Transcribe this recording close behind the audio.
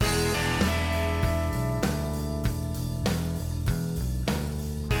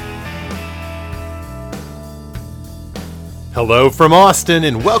Hello from Austin,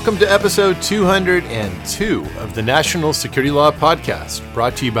 and welcome to episode 202 of the National Security Law Podcast,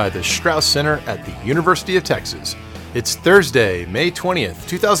 brought to you by the Strauss Center at the University of Texas. It's Thursday, May 20th,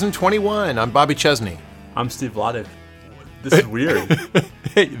 2021. I'm Bobby Chesney. I'm Steve Vladeck. This is weird.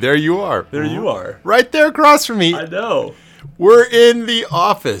 Hey, there you are. There you are. Right there across from me. I know. We're in the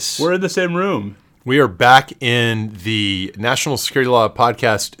office. We're in the same room. We are back in the National Security Law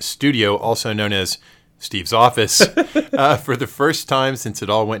Podcast studio, also known as Steve's office, for the first time since it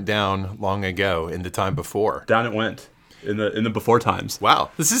all went down long ago in the time before. Down it went in the before times.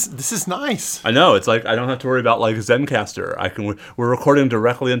 Wow, this is nice. I know. It's like I don't have to worry about like Zencaster. We're recording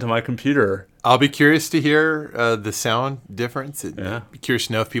directly into my computer. I'll be curious to hear the sound difference. Yeah. Be curious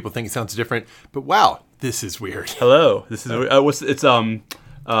to know if people think it sounds different. But wow, this is weird. Hello. This is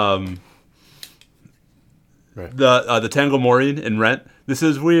Right. The Tango Maureen in Rent. This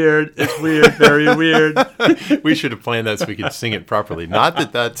is weird. It's weird. Very weird. We should have planned that so we could sing it properly.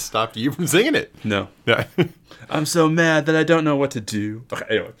 Not that stopped you from singing it. No. No. I'm so mad that I don't know what to do. Okay,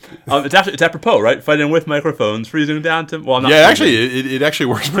 anyway. It's apropos, right? Fighting with microphones, freezing down to... Well, not actually, it actually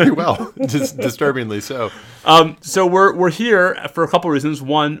works pretty well. Just disturbingly so. So we're here for a couple reasons.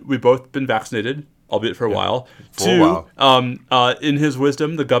 One, we've both been vaccinated, albeit for a while. For a while. In his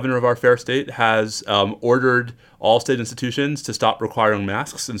wisdom, the governor of our fair state has ordered all state institutions to stop requiring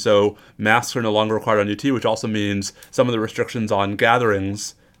masks. And so masks are no longer required on UT, which also means some of the restrictions on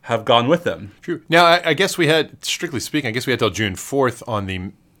gatherings have gone with them. True. Now, I guess we had, strictly speaking, till June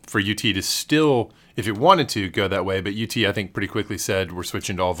 4th for UT to still, if it wanted to, go that way. But UT, I think, pretty quickly said we're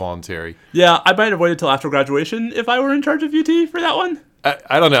switching to all voluntary. Yeah, I might have waited till after graduation if I were in charge of UT for that one.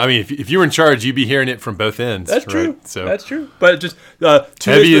 I don't know. I mean, if you were in charge, you'd be hearing it from both ends. That's right? true. So that's true. But just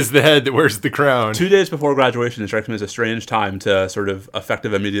heavy is the head that wears the crown. 2 days before graduation, it strikes me as a strange time to sort of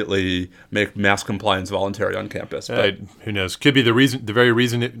effective immediately make mask compliance voluntary on campus. But who knows? Could be the very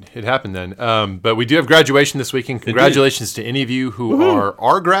reason it happened then. But we do have graduation this weekend. Congratulations to any of you who are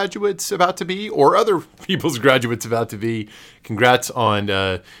our graduates about to be, or other people's graduates about to be. Congrats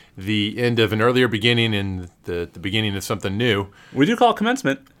on the end of an earlier beginning and the beginning of something new. We do call it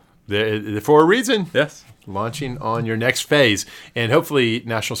commencement. For a reason. Yes. Launching on your next phase. And hopefully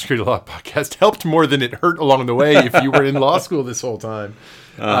National Security Law Podcast helped more than it hurt along the way if you were in law school this whole time.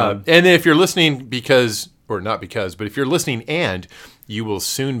 And if you're listening but if you're listening and you will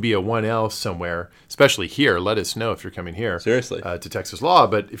soon be a 1L somewhere, especially here. Let us know if you're coming here. Seriously. To Texas Law.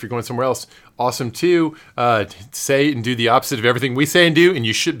 But if you're going somewhere else, awesome too. Say and do the opposite of everything we say and do, and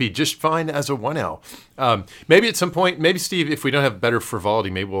you should be just fine as a 1L. Maybe at some point, Steve, if we don't have better frivolity,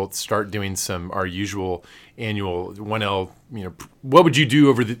 maybe we'll start doing our usual annual 1L, what would you do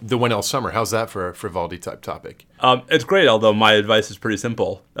over the 1L summer? How's that for a frivolity type topic? It's great, although my advice is pretty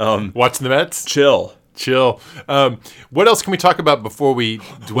simple. Watching the Mets? Chill. What else can we talk about before we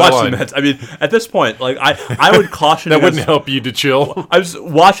dwell Watching on the Mets. I mean, at this point, like I would caution that wouldn't help you to chill. I was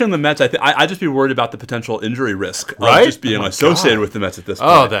watching the Mets. I'd just be worried about the potential injury risk of just being associated with the Mets at this point.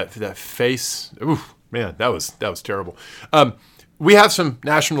 Oh, that face. Oof, man, that was terrible. We have some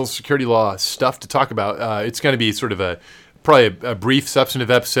national security law stuff to talk about. It's going to be sort of probably a brief, substantive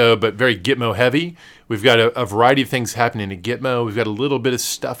episode, but very Gitmo heavy. We've got a variety of things happening at Gitmo. We've got a little bit of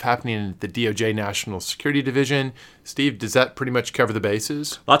stuff happening in the DOJ National Security Division. Steve, does that pretty much cover the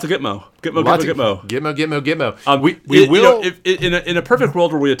bases? Lots of Gitmo. Gitmo. We will. In a perfect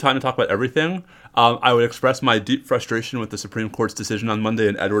world where we had time to talk about everything, I would express my deep frustration with the Supreme Court's decision on Monday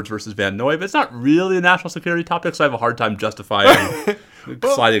in Edwards versus Van Noy, but it's not really a national security topic, so I have a hard time justifying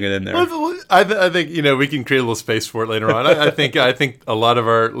sliding it in there. I think we can create a little space for it later on. I think a lot of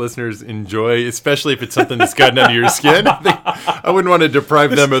our listeners enjoy, especially if it's something that's gotten under your skin. I wouldn't want to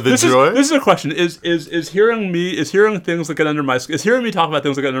deprive them of the joy. This is a question: Is hearing things that get under my skin? Is hearing me talk about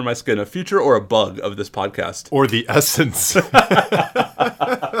things that get under my skin a feature or a bug of this podcast, or the essence?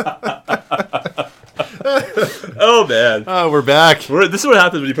 Oh man! We're back. This is what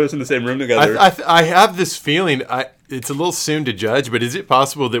happens when you put us in the same room together. I have this feeling. It's a little soon to judge, but is it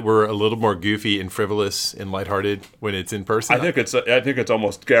possible that we're a little more goofy and frivolous and lighthearted when it's in person? I think it's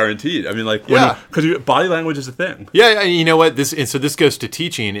almost guaranteed. I mean, because body language is a thing. Yeah, you know what? This goes to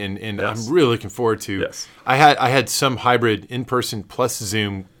teaching, and yes. I'm really looking forward to. Yes. I had some hybrid in-person plus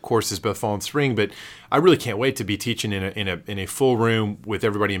Zoom courses both fall and spring, but I really can't wait to be teaching in a full room with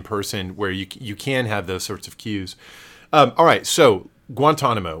everybody in person where you can have those sorts of cues. All right, so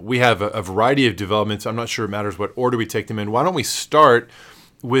Guantanamo. We have a variety of developments. I'm not sure it matters what order we take them in. Why don't we start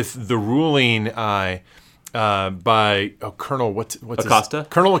with the ruling by Colonel Acosta?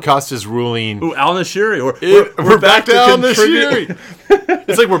 Colonel Acosta's ruling. Ooh, Al Nashiri. We're back to Al Nashiri.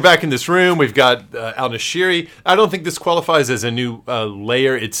 It's like we're back in this room. We've got al-Nashiri. I don't think this qualifies as a new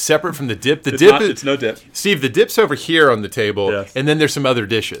layer. It's separate from the dip. It's no dip. Steve, the dip's over here on the table, yes. And then there's some other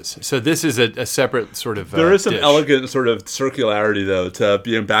dishes. So this is a separate sort of There is some dish. elegant sort of circularity, though, to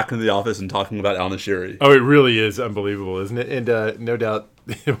being back in the office and talking about al-Nashiri. Oh, it really is unbelievable, isn't it? And no doubt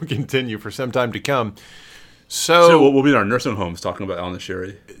it will continue for some time to come. So we'll be in our nursing homes talking about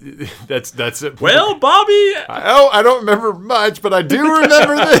al-Nashiri. That's it. Well, Bobby, I don't remember much, but I do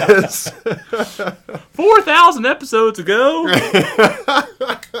remember this. 4,000 episodes ago.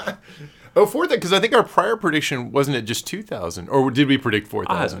 Oh, 4,000, because I think our prior prediction, wasn't it just 2,000? Or did we predict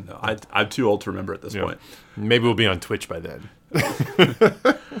 4,000? I don't know. I'm too old to remember at this point. Maybe we'll be on Twitch by then.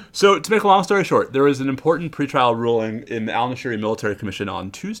 So, to make a long story short, there was an important pretrial ruling in the al-Nashiri Military Commission on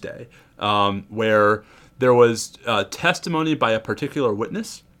Tuesday, where there was testimony by a particular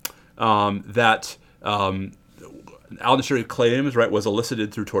witness that al-Nashiri claims was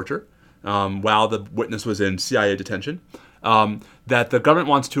elicited through torture while the witness was in CIA detention. That the government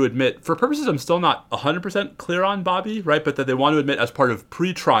wants to admit, for purposes I'm still not 100% clear on, Bobby, right? But that they want to admit as part of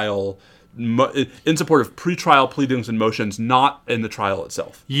pretrial, in support of pretrial pleadings and motions, not in the trial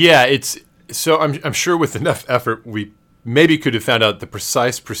itself. Yeah, I'm sure with enough effort we maybe could have found out the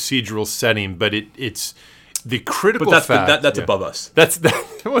precise procedural setting, but it's the critical fact. That's above us.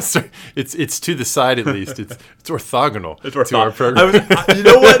 It's to the side at least. It's orthogonal. To our program. You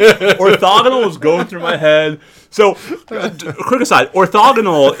know what? Orthogonal was going through my head. So, quick aside,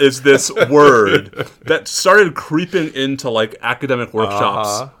 orthogonal is this word that started creeping into academic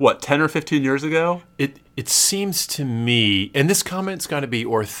workshops, 10 or 15 years ago? It seems to me, and this comment's got to be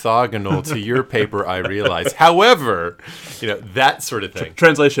orthogonal to your paper, I realize. However, that sort of thing.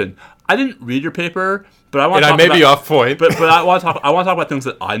 Translation. I didn't read your paper, but I want to talk about... And I may be off point. But I want to talk about things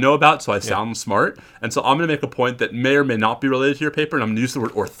that I know about, so I sound smart. And so I'm going to make a point that may or may not be related to your paper, and I'm going to use the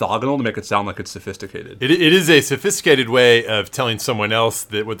word orthogonal to make it sound like it's sophisticated. It is a sophisticated way of telling someone else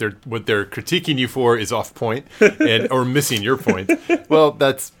that what they're critiquing you for is off point or missing your point. Well,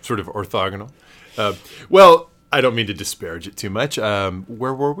 that's sort of orthogonal. I don't mean to disparage it too much.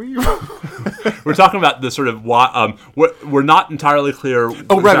 Where were we? We're talking about the sort of we're not entirely clear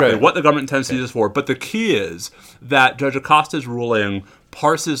what the government intends to use this for, but the key is that Judge Acosta's ruling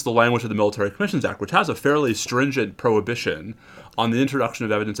parses the language of the Military Commissions Act, which has a fairly stringent prohibition on the introduction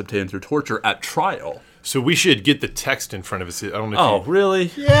of evidence obtained through torture at trial. So we should get the text in front of us. I don't know. Oh, really?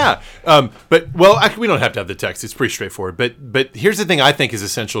 Yeah. We don't have to have the text. It's pretty straightforward. But here's the thing I think is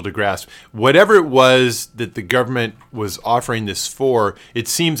essential to grasp. Whatever it was that the government was offering this for, it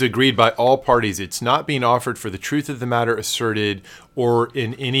seems agreed by all parties. It's not being offered for the truth of the matter asserted or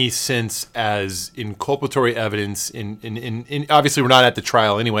in any sense as inculpatory evidence. In obviously, we're not at the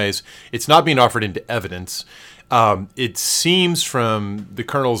trial anyways. It's not being offered into evidence. It seems from the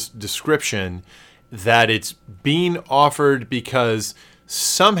colonel's description that it's being offered because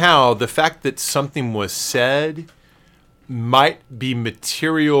somehow the fact that something was said might be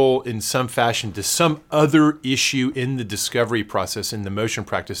material in some fashion to some other issue in the discovery process, in the motion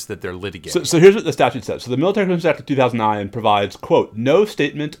practice that they're litigating. So here's what the statute says. So the Military Commissions Act of 2009 provides, quote, no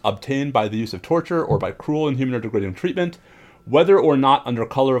statement obtained by the use of torture or by cruel, inhuman, or degrading treatment, whether or not under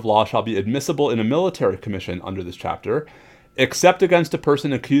color of law, shall be admissible in a military commission under this chapter, except against a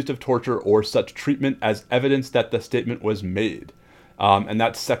person accused of torture or such treatment as evidence that the statement was made. And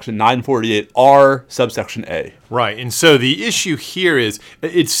that's section 948R, subsection A. Right. And so the issue here is,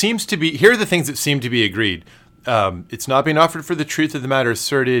 it seems to be, here are the things that seem to be agreed. It's not being offered for the truth of the matter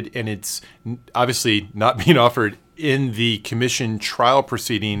asserted, and it's obviously not being offered in the commission trial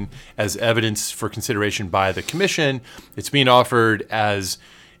proceeding as evidence for consideration by the commission. It's being offered as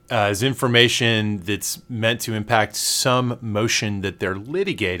information that's meant to impact some motion that they're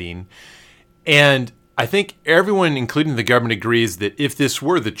litigating. And I think everyone, including the government, agrees that if this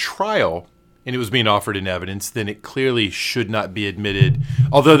were the trial and it was being offered in evidence, then it clearly should not be admitted.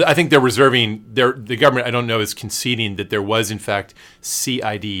 Although I think they're reserving, the government, I don't know, is conceding that there was, in fact,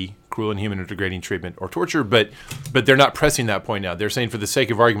 CID, cruel, inhuman, or degrading treatment or torture, but they're not pressing that point now. They're saying for the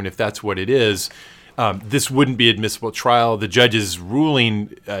sake of argument, if that's what it is, this wouldn't be admissible at trial. The judge's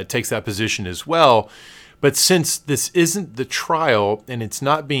ruling takes that position as well. But since this isn't the trial and it's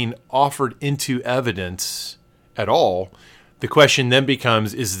not being offered into evidence at all, the question then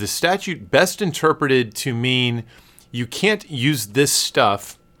becomes, is the statute best interpreted to mean you can't use this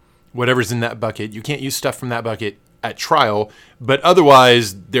stuff, whatever's in that bucket, you can't use stuff from that bucket at trial, but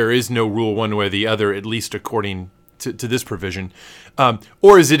otherwise there is no rule one way or the other, at least according to this provision?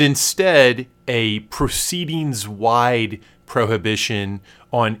 Or is it instead a proceedings-wide prohibition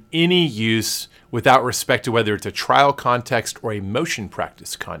on any use without respect to whether it's a trial context or a motion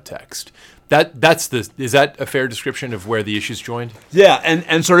practice context. Is that a fair description of where the issues joined? Yeah,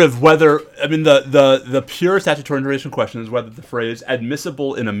 and sort of whether, I mean, the pure statutory interpretation question is whether the phrase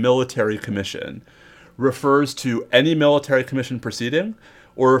admissible in a military commission refers to any military commission proceeding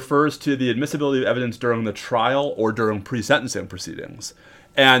or refers to the admissibility of evidence during the trial or during pre-sentencing proceedings.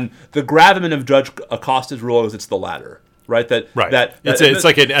 And the gravamen of Judge Acosta's rule is it's the latter, right? It's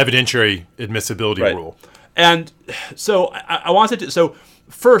like an evidentiary admissibility rule. And so I wanted to... So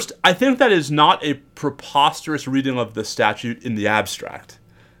first, I think that is not a preposterous reading of the statute in the abstract.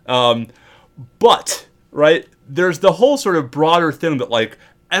 But, right, there's the whole sort of broader thing that, like,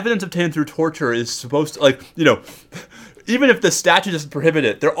 evidence obtained through torture is supposed to, like, you know... Even if the statute doesn't prohibit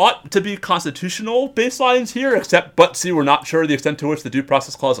it, there ought to be constitutional baselines here, but we're not sure the extent to which the Due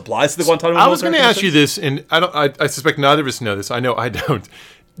Process Clause applies to the Guantanamo I was going military to ask you this, and I suspect neither of us know this. I know I don't.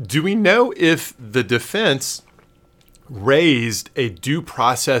 Do we know if the defense raised a due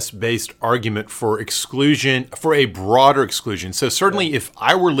process-based argument for exclusion, for a broader exclusion? So certainly if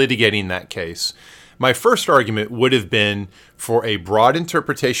I were litigating that case, my first argument would have been for a broad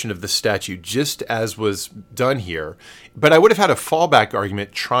interpretation of the statute, just as was done here. But I would have had a fallback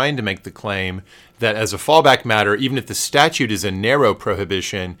argument trying to make the claim that as a fallback matter, even if the statute is a narrow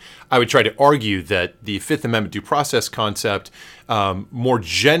prohibition, I would try to argue that the Fifth Amendment due process concept more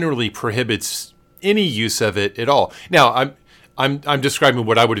generally prohibits any use of it at all. Now, I'm describing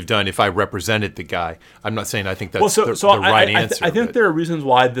what I would have done if I represented the guy. I'm not saying I think that's the right answer. I think there are reasons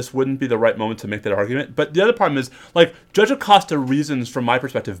why this wouldn't be the right moment to make that argument. But the other problem is, like, Judge Acosta reasons from my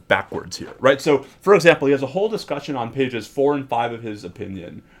perspective backwards here, right? So, for example, he has a whole discussion on pages 4 and 5 of his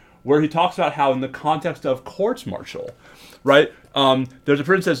opinion where he talks about how in the context of courts-martial, right, there's a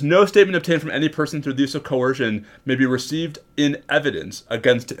provision that says, no statement obtained from any person through the use of coercion may be received in evidence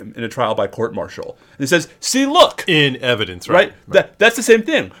against him in a trial by court-martial. And he says, see, look. In evidence, right? That's the same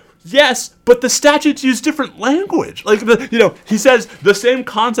thing. Yes, but the statutes use different language. Like, he says the same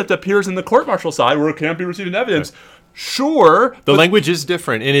concept appears in the court-martial side where it can't be received in evidence. Right. Sure. The language is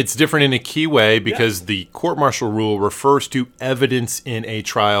different, and it's different in a key way because the court-martial rule refers to evidence in a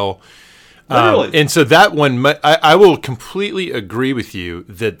trial. And so that one, I will completely agree with you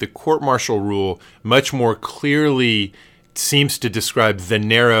that the court-martial rule much more clearly seems to describe the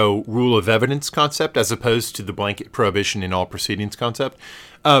narrow rule of evidence concept as opposed to the blanket prohibition in all proceedings concept.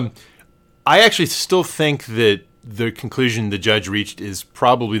 I actually still think that the conclusion the judge reached is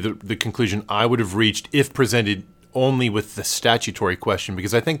probably the conclusion I would have reached if presented only with the statutory question,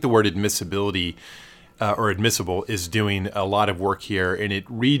 because I think the word admissibility or admissible is doing a lot of work here, and it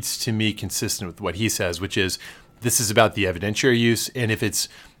reads to me consistent with what he says, which is this is about the evidentiary use, and if it's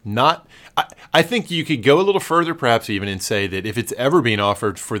not, I think you could go a little further perhaps even and say that if it's ever being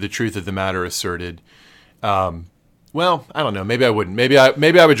offered for the truth of the matter asserted, well, I don't know. Maybe I wouldn't. Maybe I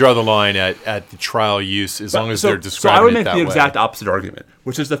would draw the line at the trial use as long as they're describing it that way. So I would make the exact opposite argument,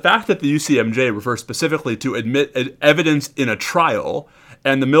 which is the fact that the UCMJ refers specifically to admit evidence in a trial,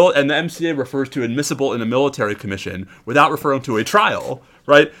 and the MCA refers to admissible in a military commission without referring to a trial,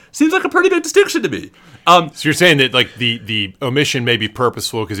 right? Seems like a pretty big distinction to me. So you're saying that like the omission may be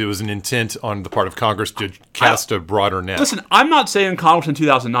purposeful because it was an intent on the part of Congress to cast a broader net. Listen, I'm not saying Congress in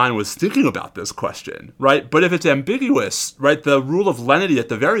 2009 was thinking about this question, right? But if it's ambiguous, right, the rule of lenity at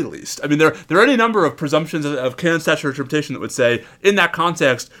the very least. I mean, there are any number of presumptions of canon statutory interpretation that would say, in that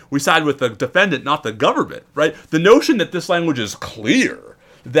context, we side with the defendant, not the government, right? The notion that this language is clear,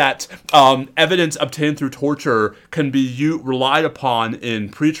 that evidence obtained through torture can be relied upon in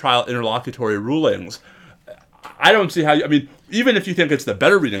pretrial interlocutory rulings. I don't see how I mean, even if you think it's the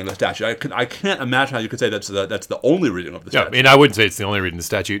better reading of the statute, I can't imagine how you could say that's the only reading of the statute. Yeah, I mean, I wouldn't say it's the only reading of the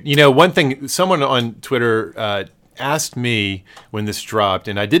statute. You know, one thing, someone on Twitter asked me when this dropped,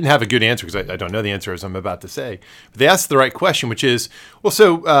 and I didn't have a good answer because I don't know the answer as I'm about to say. But they asked the right question, which is, well,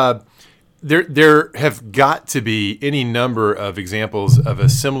 so there have got to be any number of examples of a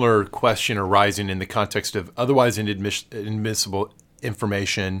similar question arising in the context of otherwise inadmissible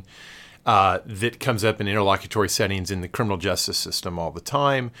information that comes up in interlocutory settings in the criminal justice system all the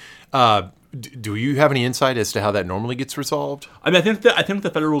time. Do you have any insight as to how that normally gets resolved? I mean, I think the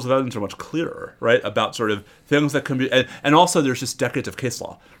federal rules of evidence are much clearer, right, about sort of things that can be, and also there's just decades of case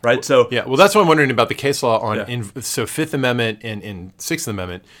law, right? So yeah, well, that's what I'm wondering about the case law on. So Fifth Amendment and Sixth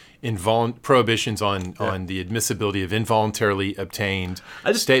Amendment. Prohibitions on the admissibility of involuntarily obtained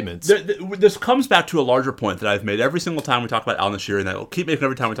statements. This comes back to a larger point that I've made every single time we talk about al-Nashiri, and I will keep making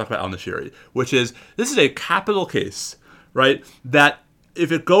every time we talk about al-Nashiri, which is this is a capital case, right, that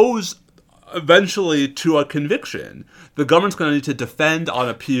if it goes eventually to a conviction, the government's going to need to defend on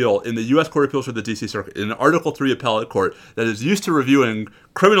appeal in the U.S. Court of Appeals for the D.C. Circuit, in an Article III appellate court that is used to reviewing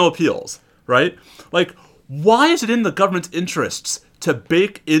criminal appeals, right? Like, why is it in the government's interests to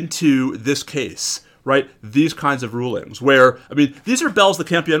bake into this case, right, these kinds of rulings where, I mean, these are bells that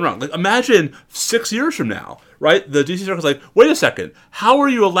can't be unrung. Like, imagine 6 years from now, right, the D.C. Circuit's like, wait a second, how are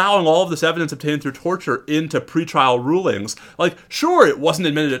you allowing all of this evidence obtained through torture into pretrial rulings? Like, sure, it wasn't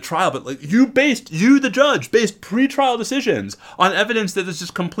admitted at trial, but like you, the judge, based pretrial decisions on evidence that is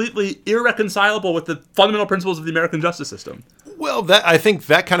just completely irreconcilable with the fundamental principles of the American justice system. Well, I think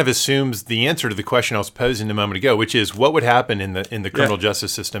that kind of assumes the answer to the question I was posing a moment ago, which is what would happen in the criminal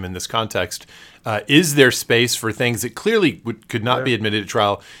justice system in this context? Is there space for things that clearly could not be admitted at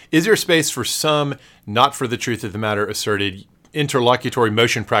trial? Is there space for some, not for the truth of the matter asserted, interlocutory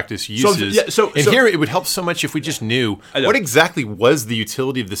motion practice uses? Here it would help so much if we just knew what exactly was the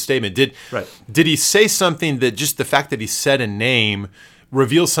utility of the statement. Did he say something that just the fact that he said a name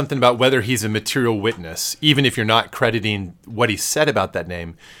reveals something about whether he's a material witness, even if you're not crediting what he said about that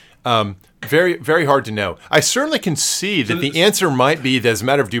name? Very, very hard to know. I certainly can see that the answer might be that as a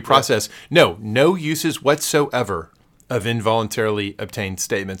matter of due process, no uses whatsoever of involuntarily obtained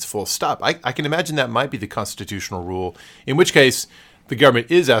statements, full stop. I can imagine that might be the constitutional rule, in which case the government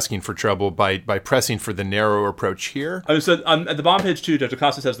is asking for trouble by pressing for the narrower approach here. I mean, so at the bottom page 2, Judge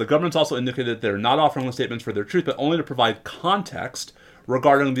Acosta says the government's also indicated that they're not offering the statements for their truth, but only to provide context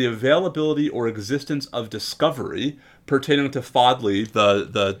regarding the availability or existence of discovery pertaining to Fodley, the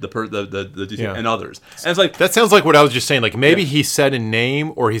DC, and others. And it's like, that sounds like what I was just saying. Like maybe he said a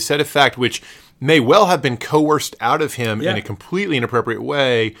name or he said a fact which may well have been coerced out of him in a completely inappropriate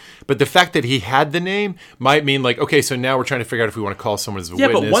way, but the fact that he had the name might mean like, okay, so now we're trying to figure out if we want to call someone as a witness.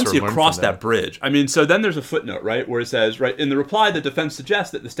 Yeah, but once or you learn cross from that bridge, I mean, so then there's a footnote, right, where it says, right, in the reply, the defense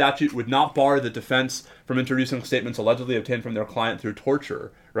suggests that the statute would not bar the defense from introducing statements allegedly obtained from their client through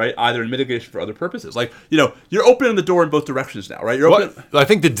torture, right, either in mitigation for other purposes. Like, you know, you're opening the door in both directions now, right? I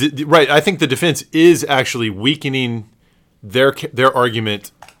think the defense is actually weakening their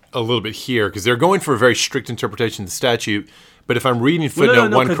argument a little bit here because they're going for a very strict interpretation of the statute. But if I'm reading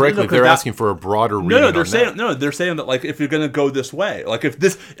footnote 1 correctly, they're asking for a broader reading. They're saying that like if you're going to go this way, like if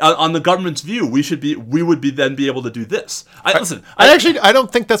this on the government's view, we would then be able to do this. I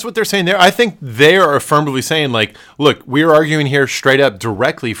don't think that's what they're saying there. I think they are affirmatively saying like, look, we're arguing here straight up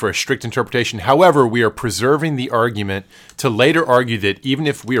directly for a strict interpretation. However, we are preserving the argument to later argue that even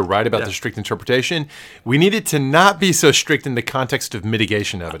if we are right about the strict interpretation, we need it to not be so strict in the context of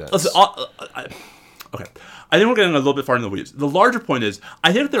mitigation evidence. Okay. I think we're getting a little bit far in the weeds. The larger point is,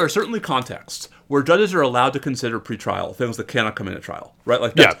 I think there are certainly contexts where judges are allowed to consider pretrial things that cannot come in at trial, right?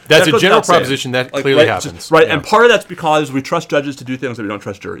 Like that's a general proposition that clearly happens, right? Yeah. And part of that's because we trust judges to do things that we don't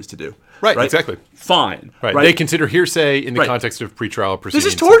trust juries to do, right? Exactly. Fine, right? They consider hearsay in the context of pretrial proceedings.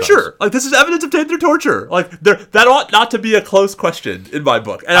 This is torture. Sometimes. Like this is evidence obtained through torture. Like that ought not to be a close question in my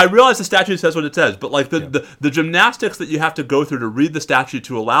book. And I realize the statute says what it says, but like the gymnastics that you have to go through to read the statute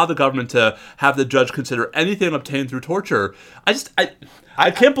to allow the government to have the judge consider anything obtained through torture, I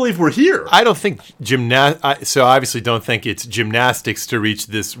can't believe we're here. I don't think so I obviously don't think it's gymnastics to reach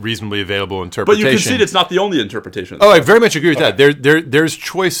this reasonably available interpretation. But you concede it's not the only interpretation. Oh, I very much agree with that. There's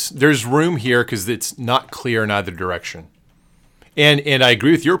choice. There's room here because it's not clear in either direction. And I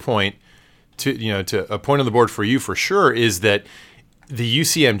agree with your point. To a point on the board for you for sure is that the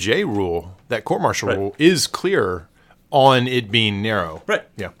UCMJ rule, that court-martial rule, is clear on it being narrow. Right.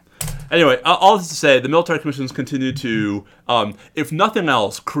 Yeah. Anyway, all this to say, the military commissions continue to, if nothing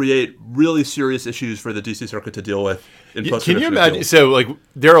else, create really serious issues for the D.C. Circuit to deal with in post-conviction. Can you imagine? Appeals. So, like,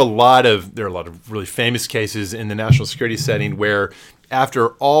 there are a lot of really famous cases in the national security setting where,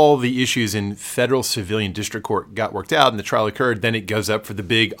 after all the issues in federal civilian district court got worked out and the trial occurred, then it goes up for the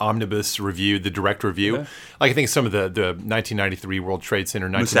big omnibus review, the direct review. Yeah. Like I think some of the 1993 World Trade Center,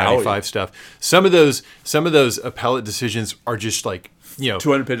 1995 stuff. Some of those appellate decisions are just like,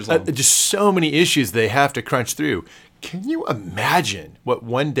 200 pages long. Just so many issues they have to crunch through. Can you imagine what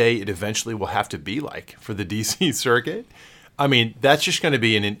one day it eventually will have to be like for the D.C. Circuit? I mean, that's just going to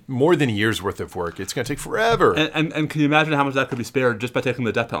be more than a year's worth of work. It's going to take forever. And can you imagine how much that could be spared just by taking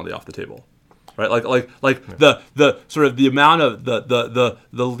the death penalty off the table? Right, the sort of the amount of the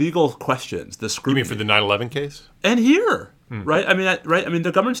legal questions, the scrutiny. You mean for the 9/11 case? And here. Right? I mean,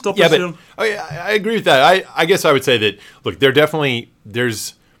 the government's still pursuing... I agree with that. I guess I would say that, look,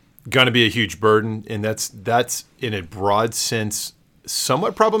 there's going to be a huge burden, and that's in a broad sense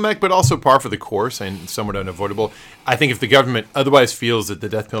somewhat problematic, but also par for the course and somewhat unavoidable. I think if the government otherwise feels that the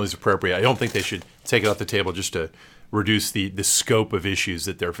death penalty is appropriate, I don't think they should take it off the table just to reduce the scope of issues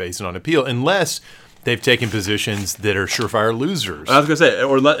that they're facing on appeal, unless they've taken positions that are surefire losers. I was going to say,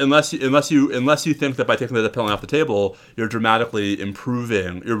 or unless you think that by taking the death penalty off the table, you're dramatically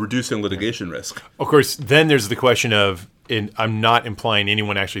you're reducing litigation risk. Of course, then there's the question of, and I'm not implying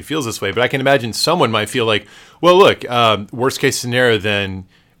anyone actually feels this way, but I can imagine someone might feel like, well, look, worst case scenario, then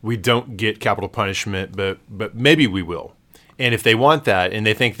we don't get capital punishment, but maybe we will. And if they want that, and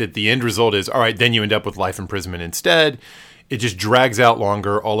they think that the end result is, all right, then you end up with life imprisonment instead, it just drags out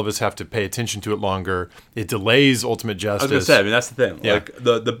longer. All of us have to pay attention to it longer. It delays ultimate justice. I was going to say, that's the thing. Yeah. Like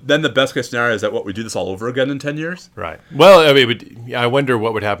then the best case scenario is that we do this all over again in 10 years? Right. Well, I mean, I wonder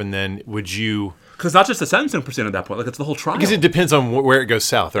what would happen then. Would you... Because not just the sentencing proceeding at that point, like it's the whole trial. Because it depends on where it goes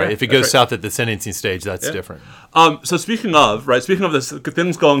south, right? Yeah, if it goes right. south at the sentencing stage, that's different. So speaking of this,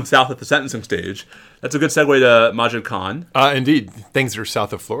 things going south at the sentencing stage, that's a good segue to Majid Khan. Indeed. Things are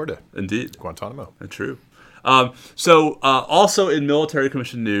south of Florida. Indeed. Guantanamo. True. Also in military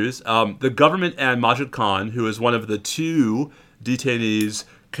commission news, the government and Majid Khan, who is one of the two detainees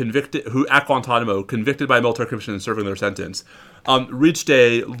at Guantanamo, convicted by a military commission and serving their sentence, reached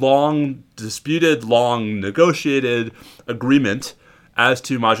a long negotiated agreement as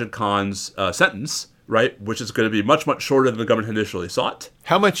to Majid Khan's sentence, right, which is going to be much, much shorter than the government initially sought.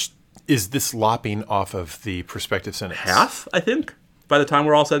 How much is this lopping off of the prospective sentence? Half, I think, by the time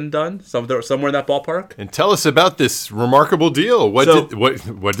we're all said and done, somewhere in that ballpark. And tell us about this remarkable deal. What did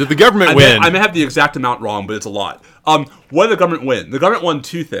the government win? I may have the exact amount wrong, but it's a lot. What did the government win? The government won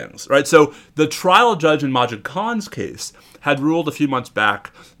two things, right? So the trial judge in Majid Khan's case had ruled a few months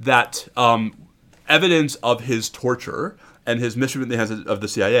back that evidence of his torture and his mistreatment in the hands of the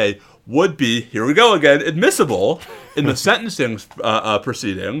CIA would be, here we go again, admissible in the sentencing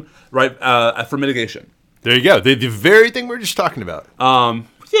proceeding, right, for mitigation. There you go. The very thing we were just talking about.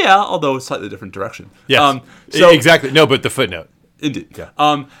 Yeah, although a slightly different direction. Yes. Exactly. No, but the footnote. Indeed. Yeah.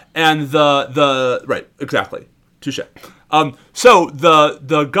 And the right, exactly. Touche. So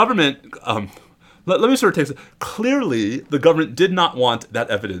the government, let me sort of take this. Clearly, the government did not want that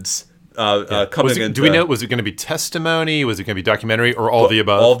evidence coming in. Do we know, was it going to be testimony? Was it going to be documentary, or all the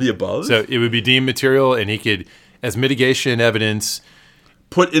above? All the above. So it would be deemed material, and he could, as mitigation evidence,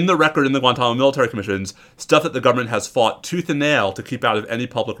 put in the record in the Guantanamo Military Commissions stuff that the government has fought tooth and nail to keep out of any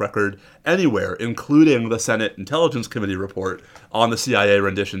public record anywhere, including the Senate Intelligence Committee report on the CIA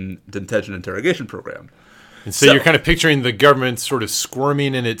rendition detention interrogation program. And so you're kind of picturing the government sort of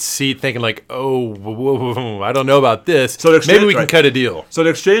squirming in its seat, thinking like, oh, whoa, I don't know about this. So maybe we can cut a deal. So in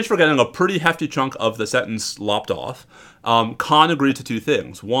exchange for getting a pretty hefty chunk of the sentence lopped off, Khan agreed to two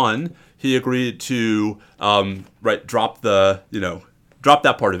things. One, he agreed to drop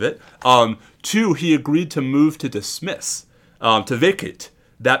that part of it. Two, he agreed to move to dismiss, to vacate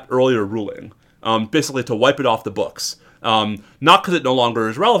that earlier ruling, basically to wipe it off the books. Not because it no longer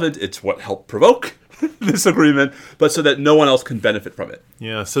is relevant, it's what helped provoke this agreement, but so that no one else can benefit from it.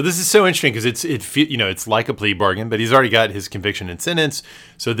 Yeah, so this is so interesting because it's like a plea bargain, but he's already got his conviction and sentence.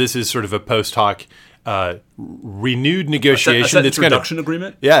 So this is sort of a post hoc renewed negotiation. That's reduction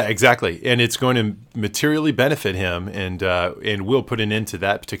agreement? Yeah, exactly. And it's going to materially benefit him, and will put an end to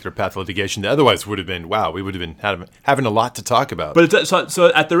that particular path of litigation that otherwise would have been, we would have been having a lot to talk about. But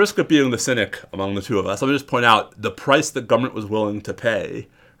so at the risk of being the cynic among the two of us, let me just point out the price the government was willing to pay,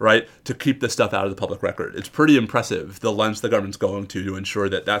 right, to keep this stuff out of the public record. It's pretty impressive, the lengths the government's going to ensure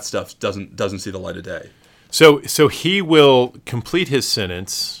that stuff doesn't see the light of day. So he will complete his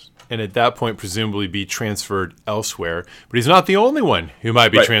sentence, and at that point presumably be transferred elsewhere. But he's not the only one who might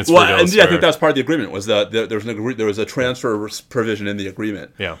be transferred elsewhere. And I think that's part of the agreement, was that there was a transfer provision in the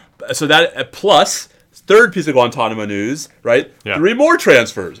agreement. Yeah. So that, plus, third piece of Guantanamo news, right? Yeah. 3 more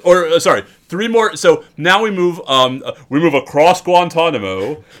transfers. Three more. So now we move across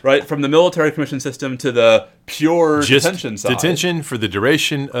Guantanamo, right, from the military commission system to the pure detention side. Detention for the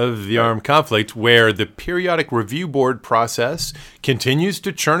duration of the armed conflict, where the periodic review board process continues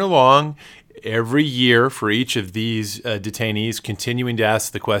to churn along every year for each of these detainees, continuing to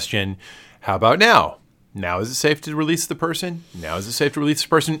ask the question, how about now? Now is it safe to release the person? Now is it safe to release the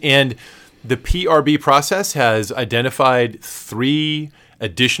person? And the PRB process has identified 3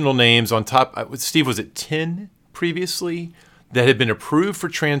 additional names on top. Steve, was it 10 previously that had been approved for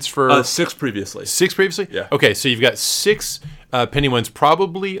transfer? 6 previously. 6 previously? Yeah. Okay, so you've got 6 pending ones,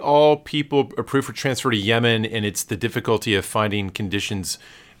 probably all people approved for transfer to Yemen, and it's the difficulty of finding conditions.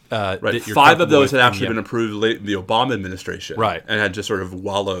 Right. 5 of those had actually been approved late in the Obama administration. Right. And had just sort of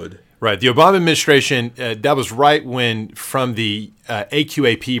wallowed. Right. The Obama administration, that was right when, from the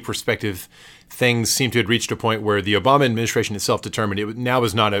AQAP perspective, things seemed to have reached a point where the Obama administration itself determined it now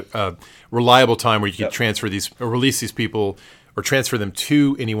was not a reliable time where you could transfer these or release these people or transfer them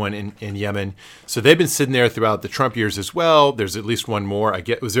to anyone in Yemen. So they've been sitting there throughout the Trump years as well. There's at least one more.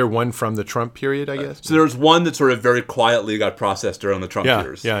 Was there one from the Trump period, I guess? So there's one that sort of very quietly got processed during the Trump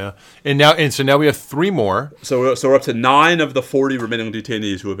years. Yeah. And so now we have 3 more. So we're up to 9 of the 40 remaining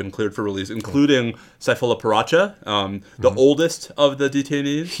detainees who have been cleared for release, including Saifullah Paracha, the oldest of the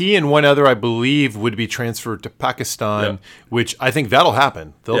detainees. He and one other, I believe, would be transferred to Pakistan, which I think that'll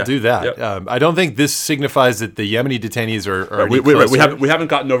happen. They'll do that. Yep. I don't think this signifies that the Yemeni detainees are we haven't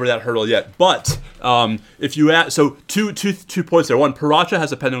gotten over that hurdle yet. But if you add, so two points there. One, Paracha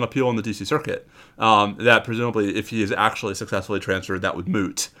has a pending appeal in the D.C. Circuit that presumably, if he is actually successfully transferred, that would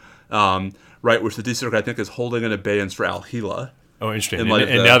moot. Right, which the D.C. Circuit I think is holding in abeyance for Al Hila. Oh, interesting. And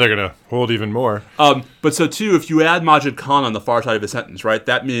now they're going to hold even more. But so too, if you add Majid Khan on the far side of his sentence, right,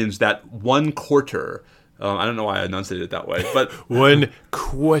 that means that 1/4. I don't know why I enunciated it that way, but 1/4.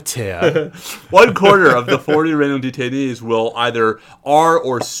 1/4 of the 40 remaining detainees will either are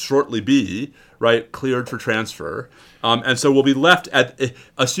or shortly be cleared for transfer, and so we'll be left at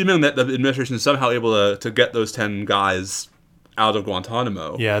assuming that the administration is somehow able to get those 10 guys out of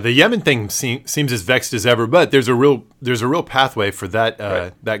Guantanamo. Yeah, the Yemen thing seems as vexed as ever, but there's a real pathway for that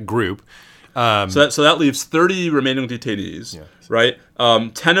that group. So that leaves 30 remaining detainees, right?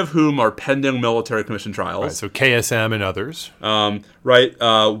 10 of whom are pending military commission trials. Right, so KSM and others. Right.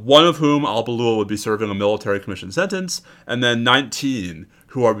 One of whom, Al-Balul, would be serving a military commission sentence, and then 19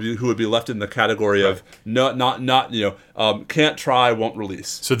 who would be left in the category of can't try, won't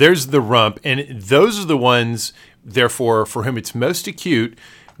release. So there's the rump, and those are the ones, therefore, for whom it's most acute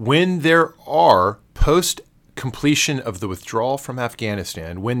when there are post-completion of the withdrawal from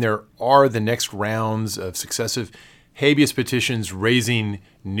Afghanistan, when there are the next rounds of successive habeas petitions raising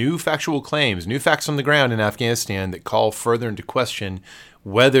new factual claims, new facts on the ground in Afghanistan that call further into question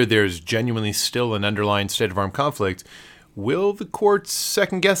whether there's genuinely still an underlying state of armed conflict. Will the courts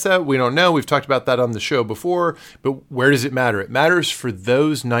second guess that? We don't know. We've talked about that on the show before, but where does it matter? It matters for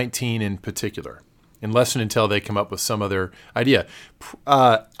those 19 in particular, unless and until they come up with some other idea.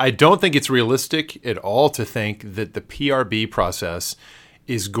 I don't think it's realistic at all to think that the PRB process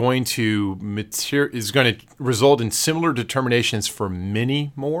is going to result in similar determinations for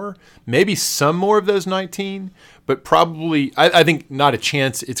many more, maybe some more of those 19, but probably, I think not a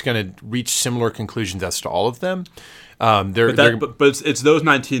chance it's going to reach similar conclusions as to all of them. But it's those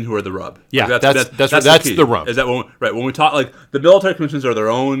 19 who are the rub. Yeah, that's the rub. Is that when we talk the military commissions are their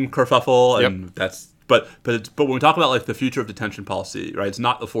own kerfuffle, and that's but when we talk about the future of detention policy, right? It's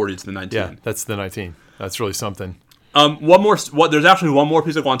not the 40, it's the 19. Yeah, that's the 19. That's really something. There's actually one more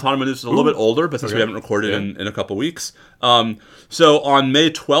piece of Guantanamo news. It's a little bit older, but since we haven't recorded in a couple weeks. So on May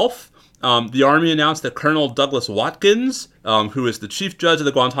 12th, the Army announced that Colonel Douglas Watkins, who is the chief judge of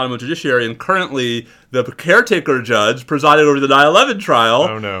the Guantanamo Judiciary and currently the caretaker judge presiding over the 9/11 trial.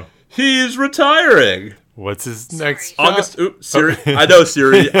 Oh, no. He's retiring. What's his next job? August. Oops, Siri. I know,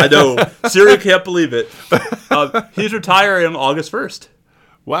 Siri. I know. Siri can't believe it. He's retiring August 1st.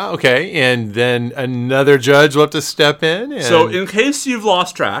 Wow, okay. And then another judge will have to step in? So in case you've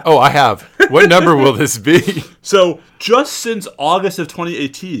lost track. Oh, I have. What number will this be? So just since August of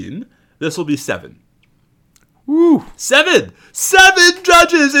 2018, this will be 7. Woo. 7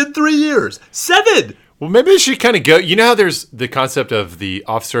 judges in 3 years. 7. Well, maybe she kind of go. You know how there's the concept of the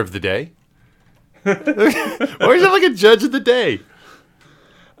officer of the day? Or is it like a judge of the day?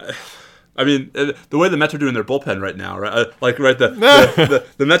 I mean, the way the Mets are doing their bullpen right now, right? The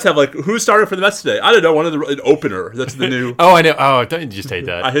Mets have who's starting for the Mets today? I don't know. An opener. That's the new. Oh, I know. Oh, don't you just hate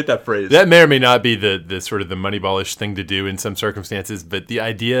that? I hate that phrase. That may or may not be the sort of the Moneyball-ish thing to do in some circumstances, but the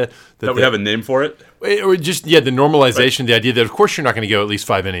idea that we have a name for it, or just the normalization, right. The idea that of course you're not going to go at least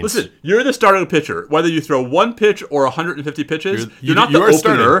 5 innings. Listen, you're the starting pitcher, whether you throw 1 pitch or 150 pitches. You're not the opener.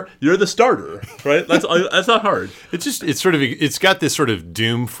 Starting. You're the starter, right? That's not hard. It's got this sort of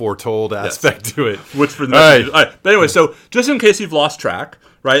doom foretold aspect to it. Which for the Mets, all right. But anyway, so just in case you've lost track,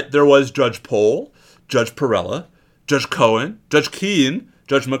 right? There was Judge Pohl, Judge Perella, Judge Cohen, Judge Keene,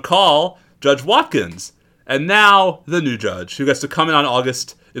 Judge McCall, Judge Watkins, and now the new judge who gets to come in on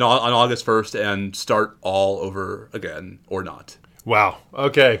August 1st and start all over again or not. Wow.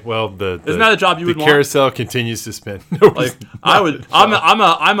 Okay. Well, isn't that a job you would want? The carousel continues to spin. I'm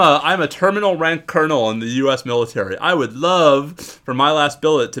a terminal rank colonel in the U.S. military. I would love for my last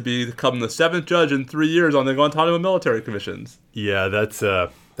billet to become the 7th judge in 3 years on the Guantanamo military commissions. Yeah, that's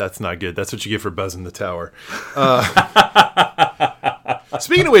not good. That's what you get for buzzing the tower.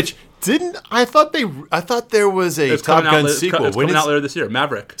 Speaking of which, I thought there was a Top Gun sequel. It's coming out later this year,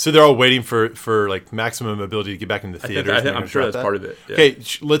 Maverick. So they're all waiting for like maximum ability to get back into the theaters. I'm sure that's part of it. Yeah. Okay,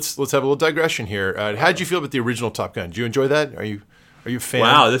 let's have a little digression here. How did you feel about the original Top Gun? Did you enjoy that? Are you a fan?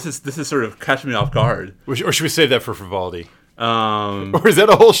 Wow, this is sort of catching me off guard. Or should we save that for frivolity? Or is that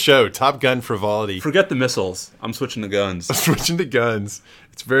a whole show? Top Gun frivolity. Forget the missiles. I'm switching to guns. Switching to guns.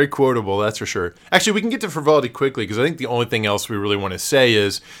 It's very quotable, that's for sure. Actually, we can get to frivolity quickly because I think the only thing else we really want to say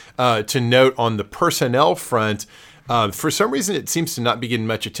is to note on the personnel front. For some reason, it seems to not be getting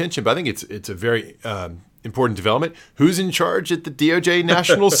much attention, but I think it's a very important development. Who's in charge at the DOJ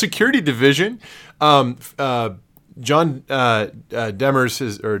National Security Division? John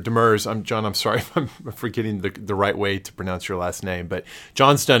Demers. I'm sorry if I'm forgetting the right way to pronounce your last name, but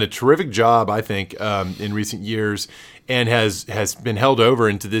John's done a terrific job, I think, in recent years, and has been held over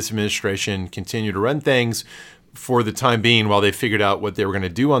into this administration, continue to run things for the time being while they figured out what they were going to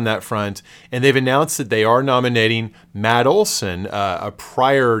do on that front. And they've announced that they are nominating Matt Olsen, a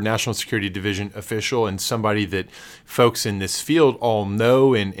prior National Security Division official and somebody that folks in this field all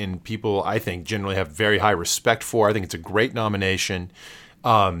know and people, I think, generally have very high respect for. I think it's a great nomination.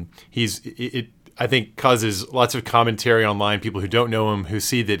 I think causes lots of commentary online. People who don't know him, who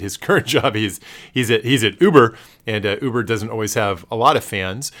see that his current job, he's at Uber, and Uber doesn't always have a lot of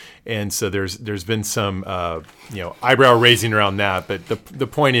fans, and so there's been some eyebrow raising around that. But the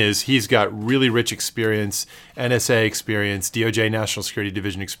point is, he's got really rich experience, NSA experience, DOJ National Security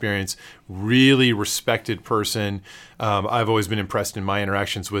Division experience, really respected person. I've always been impressed in my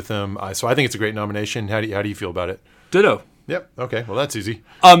interactions with him, so I think it's a great nomination. How do you feel about it? Ditto. Yep. Okay. Well, that's easy.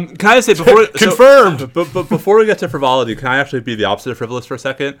 Can I say before confirmed? But before we get to frivolity, can I actually be the opposite of frivolous for a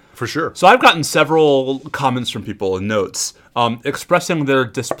second? For sure. So I've gotten several comments from people and notes expressing their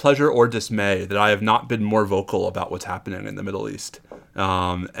displeasure or dismay that I have not been more vocal about what's happening in the Middle East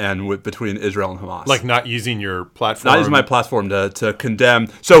and between Israel and Hamas. Like not using your platform. Not using my platform to condemn.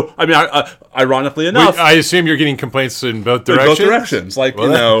 So I mean, ironically enough, I assume you're getting complaints in both directions. In both directions,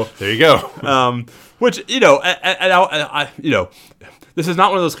 there you go. Which, this is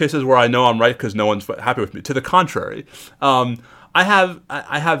not one of those cases where I know I'm right because no one's happy with me. To the contrary, I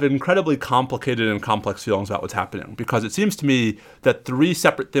have incredibly complicated and complex feelings about what's happening because it seems to me that three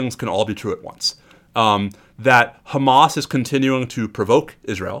separate things can all be true at once. That Hamas is continuing to provoke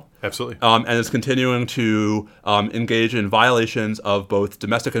Israel. Absolutely. And is continuing to engage in violations of both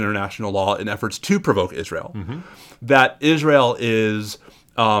domestic and international law in efforts to provoke Israel. Mm-hmm. That Israel is...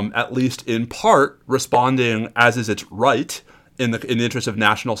 at least in part, responding as is its right in the interest of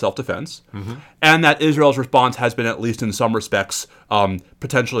national self-defense, mm-hmm. and that Israel's response has been, at least in some respects,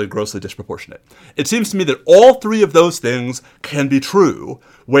 potentially grossly disproportionate. It seems to me that all three of those things can be true,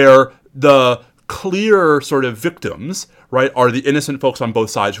 where the clear sort of victims, right, are the innocent folks on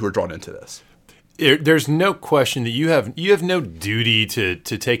both sides who are drawn into this. There's no question that you have no duty to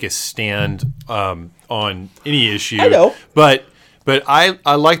take a stand on any issue. I know, But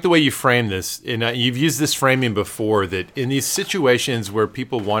I like the way you frame this, and you've used this framing before, that in these situations where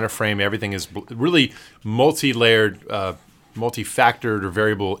people want to frame everything as really multi-layered, multi-factored or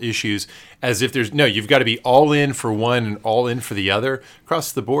variable issues, as if you've got to be all in for one and all in for the other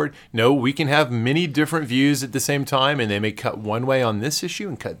across the board. No, we can have many different views at the same time, and they may cut one way on this issue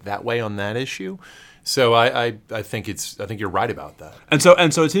and cut that way on that issue. So I think you're right about that. And so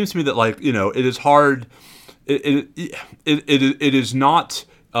it seems to me that it is hard. It is not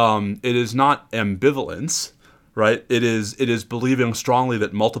ambivalence, right? It is believing strongly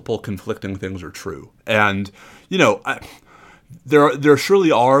that multiple conflicting things are true, and there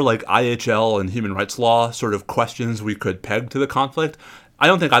surely are like IHL and human rights law sort of questions we could peg to the conflict. I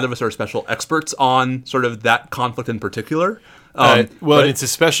don't think either of us are special experts on sort of that conflict in particular. It's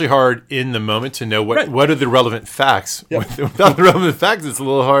especially hard in the moment to know what are the relevant facts. Yep. Without the relevant facts, it's a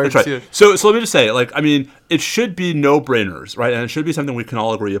little hard. That's right. So let me just say, it should be no-brainers, right? And it should be something we can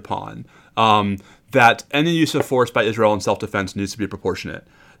all agree upon, that any use of force by Israel in self-defense needs to be proportionate.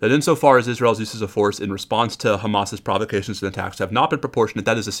 That insofar as Israel's uses of force in response to Hamas's provocations and attacks have not been proportionate,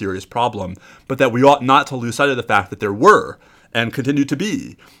 that is a serious problem. But that we ought not to lose sight of the fact that there were and continue to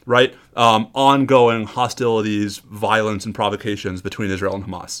be, right, ongoing hostilities, violence, and provocations between Israel and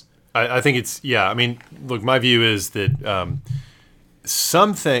Hamas. I think look, my view is that there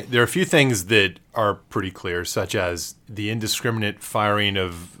are a few things that are pretty clear, such as the indiscriminate firing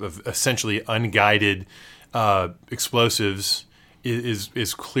of essentially unguided explosives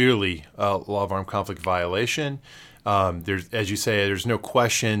is clearly a law of armed conflict violation. As you say, there's no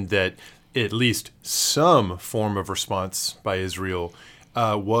question that at least some form of response by Israel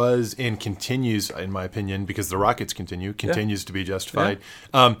was and continues, in my opinion, because the rockets continues to be justified.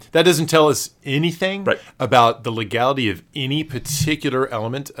 That doesn't tell us anything about the legality of any particular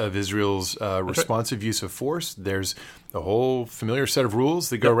element of Israel's responsive use of force. There's a whole familiar set of rules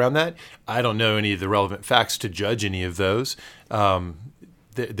that go around that. I don't know any of the relevant facts to judge any of those.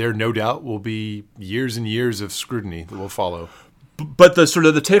 There no doubt will be years and years of scrutiny that will follow. But the sort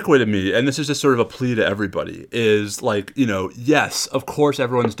of the takeaway to me, and this is just sort of a plea to everybody, is like, yes, of course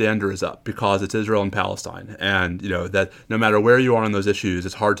everyone's dander is up because it's Israel and Palestine. And, that no matter where you are on those issues,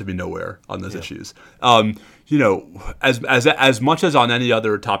 it's hard to be nowhere on those issues. As much as on any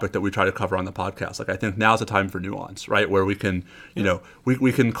other topic that we try to cover on the podcast, like I think now's the time for nuance, right? Where we can,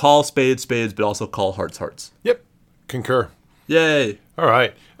 we can call spades spades, but also call hearts hearts. Yep. Concur. Yay. All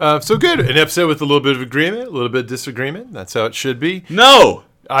right. So good. An episode with a little bit of agreement, a little bit of disagreement. That's how it should be. No.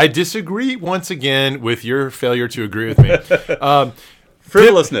 I disagree once again with your failure to agree with me.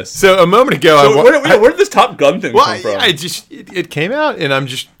 Frivolousness. So a moment ago, where did this Top Gun thing come from? It came out, and I'm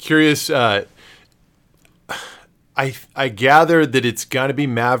just curious. I gather that it's going to be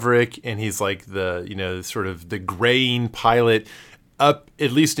Maverick, and he's like the sort of the graying pilot up,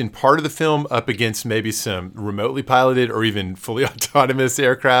 at least in part of the film, up against maybe some remotely piloted or even fully autonomous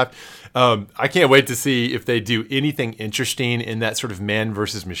aircraft. I can't wait to see if they do anything interesting in that sort of man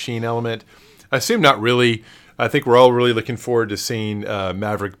versus machine element. I assume not really. I think we're all really looking forward to seeing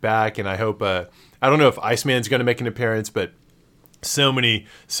Maverick back, and I hope. I don't know if Iceman's going to make an appearance, but so many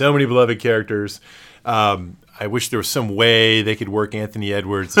beloved characters. I wish there was some way they could work Anthony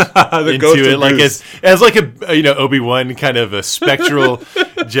Edwards into it, like as like a Obi-Wan kind of a spectral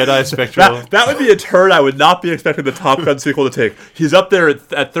Jedi spectral. That would be a turn I would not be expecting the Top Gun sequel to take. He's up there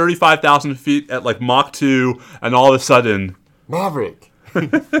at 35,000 feet at like Mach 2, and all of a sudden, Maverick,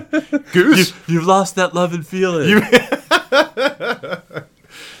 Goose, you've lost that love and feeling.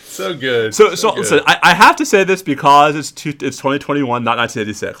 So good. So listen, I have to say this because it's 2021, not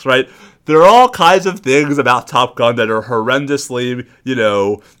 1986, right? There are all kinds of things about Top Gun that are horrendously,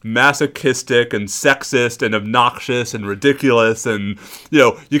 masochistic and sexist and obnoxious and ridiculous, and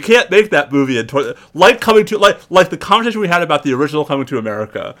you can't make that movie like the conversation we had about the original Coming to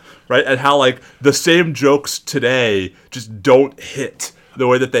America, right? And how like the same jokes today just don't hit the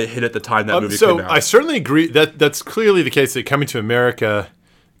way that they hit at the time that movie came out. I certainly agree that's clearly the case that Coming to America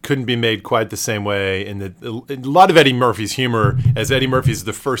couldn't be made quite the same way. And a lot of Eddie Murphy's humor, as Eddie Murphy's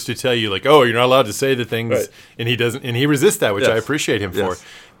the first to tell you, like, oh, you're not allowed to say the things, right. And he doesn't, and he resists that, which I appreciate him for.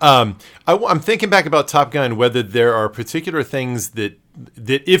 I'm thinking back about Top Gun, whether there are particular things that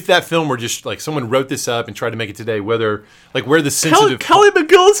if that film were just like someone wrote this up and tried to make it today, where the sensitive Kelly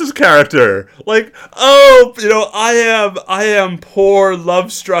McGillis's character, like, I am poor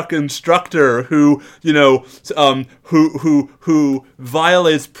love-struck instructor who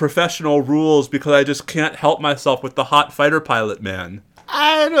violates professional rules because I just can't help myself with the hot fighter pilot man.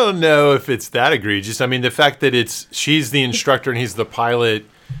 I don't know if it's that egregious. I mean, the fact that she's the instructor and he's the pilot.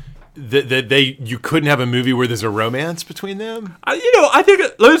 You couldn't have a movie where there's a romance between them. I think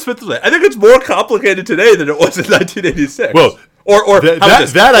let me just put this way. I think it's more complicated today than it was in 1986. Well,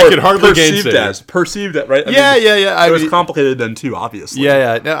 I could hardly gainsay. Perceived as right. It was complicated then too, obviously.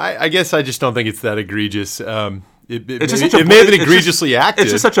 No, I guess I just don't think it's that egregious. It may have been egregiously acted.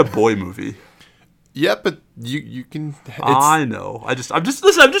 It's just such a boy movie. Yeah, but you can. I know. I'm just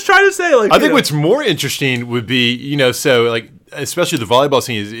trying to say, like. I think what's more interesting would be, so like, especially the volleyball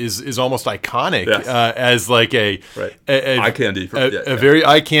scene is almost iconic as like a eye candy, very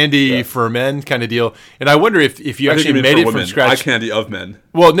eye candy for men kind of deal. And I wonder if you actually made it women. From scratch. Eye candy of men.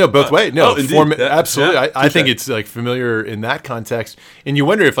 Well, no, both ways. No, absolutely. I think it's like familiar in that context. And you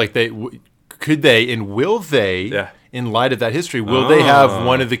wonder if like could they and will they. Yeah. In light of that history, will they have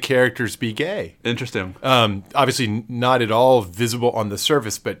one of the characters be gay? Interesting. Obviously, not at all visible on the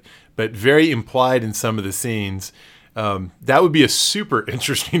surface, but very implied in some of the scenes. That would be a super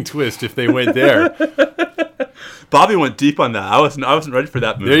interesting twist if they went there. Bobby went deep on that. I wasn't ready for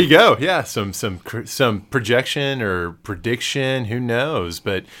that movie. There you go. Yeah, some projection or prediction. Who knows?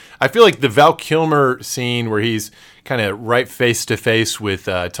 But I feel like the Val Kilmer scene where he's kind of right face to face with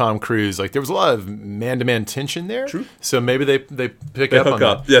Tom Cruise. Like there was a lot of man-to-man tension there. True. So maybe they pick up on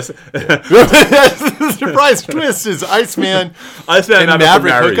that. Yes. The surprise twist is Iceman and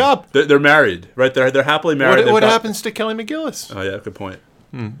Maverick hook up. They're married, right? They're happily married. What happens to Kelly McGillis? Oh yeah, good point.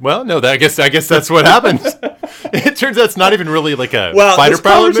 Well, no, I guess that's what happens. It turns out it's not even really like a fighter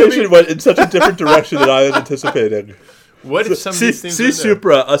pilot movie. This conversation went in such a different direction than I was anticipating. What if some of these things see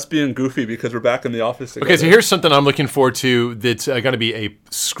Supra, us being goofy because we're back in the office together. Okay, so here's something I'm looking forward to that's going to be a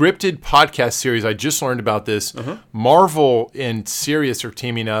scripted podcast series. I just learned about this. Marvel and Sirius are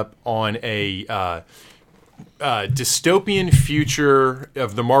teaming up on a dystopian future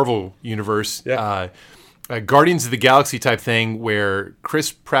of the Marvel universe. Yeah. Guardians of the Galaxy type thing where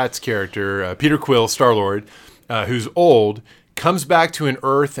Chris Pratt's character, Peter Quill, Star-Lord, who's old, comes back to an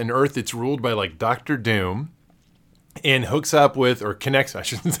Earth that's ruled by like Doctor Doom. And hooks up with, or connects, I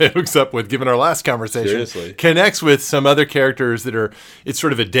shouldn't say hooks up with, given our last conversation. Seriously. Connects with some other characters that are, it's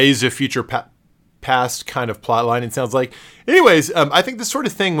sort of a Days of Future Past kind of plot line, it sounds like. Anyways, I think this sort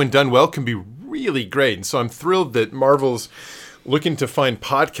of thing, when done well, can be really great. And so I'm thrilled that Marvel's looking to find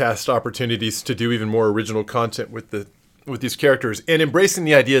podcast opportunities to do even more original content with these characters, and embracing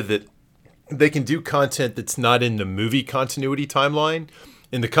the idea that they can do content that's not in the movie continuity timeline.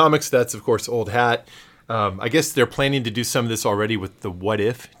 In the comics, that's, of course, old hat. I guess they're planning to do some of this already with the What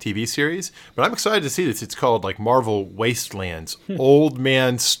If TV series, but I'm excited to see this. It's called like Marvel Wastelands, Old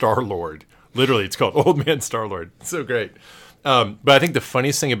Man Star-Lord. Literally, it's called Old Man Star-Lord. It's so great. But I think the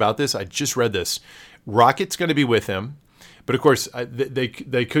funniest thing about this, I just read this. Rocket's going to be with him, but of course they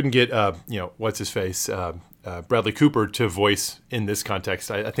couldn't get what's his face, Bradley Cooper to voice in this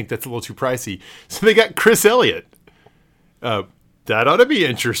context. I think that's a little too pricey, so they got Chris Elliott. That ought to be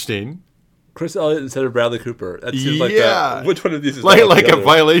interesting. Chris Elliott instead of Bradley Cooper. That seems like which one of these is like a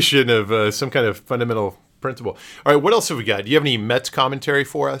violation of some kind of fundamental principle. All right, what else have we got? Do you have any Mets commentary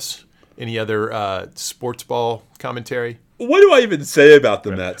for us? Any other sports ball commentary? What do I even say about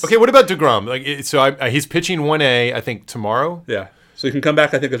the Mets? Okay, what about DeGrom? He's pitching 1A, I think, tomorrow. Yeah, so he can come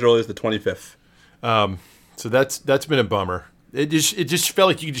back, I think, as early as the 25th. So that's been a bummer. It just felt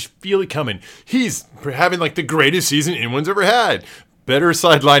like you could just feel it coming. He's having like the greatest season anyone's ever had. Better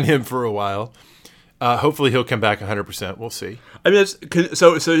sideline him for a while. Hopefully he'll come back 100%. We'll see. I mean,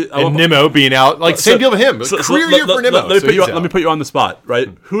 and Nimmo being out, like same deal with him. Career year for Nimmo. Let me put you on the spot, right?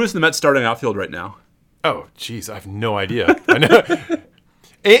 Who is the Mets starting outfield right now? Oh, geez, I have no idea. I know.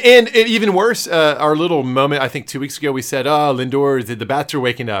 and even worse, our little moment, I think 2 weeks ago, we said, Lindor, the bats are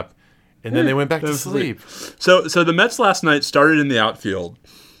waking up. And then they went back to sleep. So the Mets last night started in the outfield.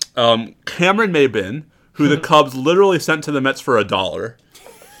 Cameron Maybin, who the Cubs literally sent to the Mets for $1.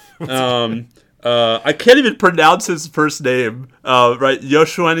 I can't even pronounce his first name. Right,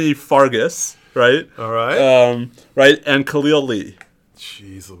 Yoshuani Fargas. Right. All right. Right, and Khalil Lee.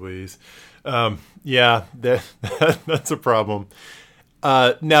 Jeez Louise. Yeah, that's a problem.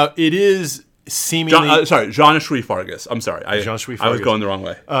 Now it is seemingly Jean-Shui Fargas. I'm sorry, Jean-Shui Fargas. I was going the wrong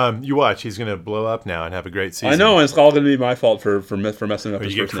way. You watch, he's going to blow up now and have a great season. I know, and it's all going to be my fault for messing up.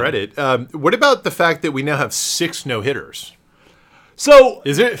 You get credit. What about the fact that we now have 6 no-hitters? So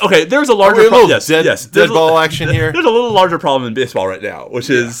is it okay? There's a larger dead ball action here. There's a little larger problem in baseball right now, which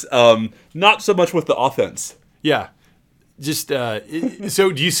is not so much with the offense. Yeah, just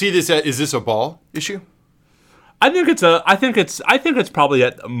so do you see this? Is this a ball issue? I think it's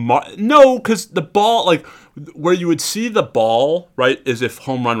probably no, because the ball, like where you would see the ball, right, is if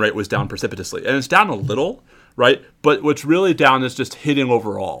home run rate was down precipitously, and it's down a little, right, but what's really down is just hitting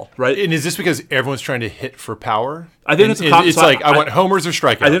overall, right. And is this because everyone's trying to hit for power? I think I want homers or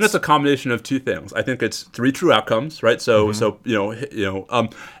strikeouts. I think it's a combination of two things. I think it's 3 true outcomes, right? So and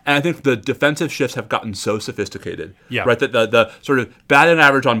I think the defensive shifts have gotten so sophisticated, right, that the sort of batting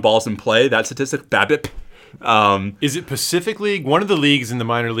average on balls in play, that statistic, BABIP. Is it Pacific League? One of the leagues in the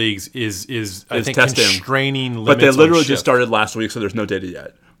minor leagues is I think testing, constraining limits. But they literally just started last week, so there's no data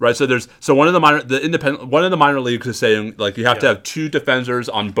yet, right? So one of the minor leagues is saying like you have to have 2 defenders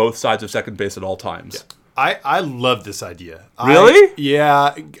on both sides of second base at all times. Yeah. I love this idea. Really?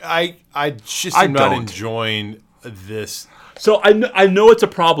 I just am not enjoying this. So I know it's a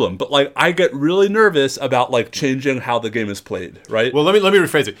problem, but like I get really nervous about like changing how the game is played, right? Well, let me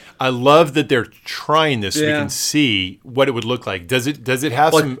rephrase it. I love that they're trying this so we can see what it would look like. Does it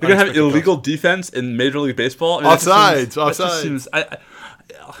have some? You're gonna have illegal defense in Major League Baseball? I mean, offsides.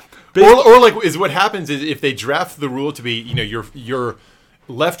 Or like is what happens is if they draft the rule to be your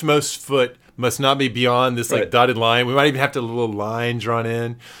leftmost foot must not be beyond this dotted line. We might even have to have a little line drawn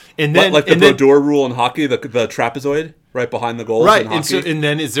in, and then like the Brodeur rule in hockey, the trapezoid. Right behind the goals, right? In hockey. And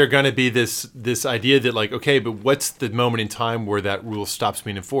then is there going to be this idea that like, okay, but what's the moment in time where that rule stops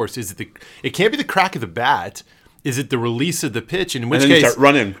being enforced? Is it it can't be the crack of the bat? Is it the release of the pitch? In which case, you start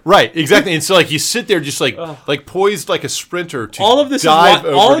running. Right, exactly. And so like you sit there just like poised like a sprinter to all of this dive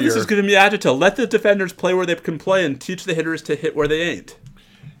over is giving me agita. Let the defenders play where they can play and teach the hitters to hit where they ain't.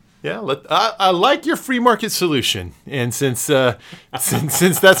 Yeah, I like your free market solution, and since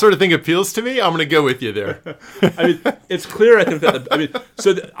since that sort of thing appeals to me, I'm going to go with you there. I mean, it's clear. I think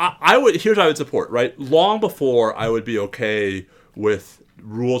that I would. Here's what I would support. Right, long before I would be okay with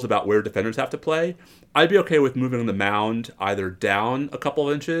rules about where defenders have to play. I'd be okay with moving the mound either down a couple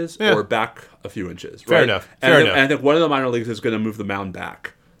of inches or back a few inches. Right? Fair enough. And I think one of the minor leagues is going to move the mound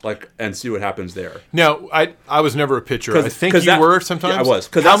back. And see what happens there. Now, I was never a pitcher. I think you were sometimes. Yeah, I was.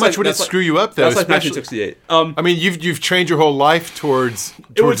 How much would it screw you up, though? That's like 1968. I mean, you've trained your whole life towards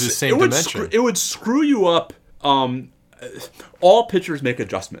the same dimension. It would screw you up. All pitchers make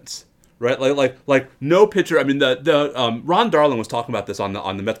adjustments, right? Like no pitcher. I mean, the Ron Darling was talking about this on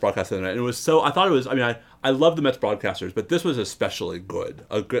the Mets broadcast the other night, and it was so. I thought it was. I mean, I love the Mets broadcasters, but this was especially good.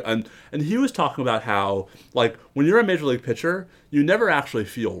 And he was talking about how, like, when you're a major league pitcher, you never actually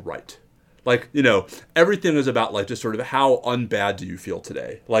feel right. Like, everything is about, like, just sort of how unbad do you feel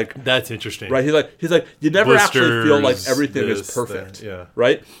today? Like, that's interesting, right? He's like you never actually feel like everything is perfect,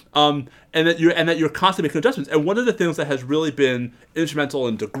 right? And that you're constantly making adjustments. And one of the things that has really been instrumental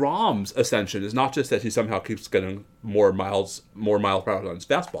in DeGrom's ascension is not just that he somehow keeps getting more miles per hour on his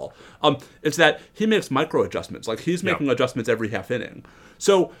fastball. It's that he makes micro adjustments. Like, he's making adjustments every half inning.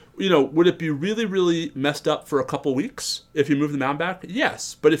 So, would it be really, really messed up for a couple weeks if you move the mound back?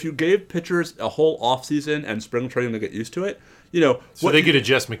 Yes. But if you gave pitchers a whole offseason and spring training to get used to it, so they could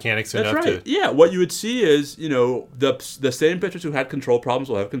adjust mechanics enough to... Yeah, what you would see is, the same pitchers who had control problems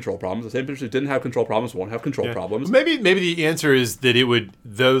will have control problems. The same pitchers who didn't have control problems won't have control problems. Maybe the answer is that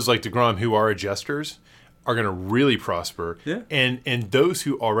those like DeGrom who are adjusters are going to really prosper. Yeah. And those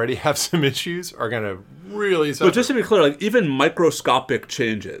who already have some issues are going to really suffer. But just to be clear, like, even microscopic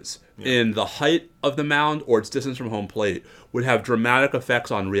changes in the height of the mound or its distance from home plate would have dramatic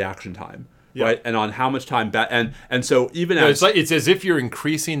effects on reaction time. Yeah. Right, and on how much time and so even it's as if you're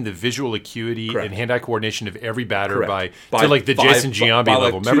increasing the visual acuity and hand-eye coordination of every batter by the Jason Giambi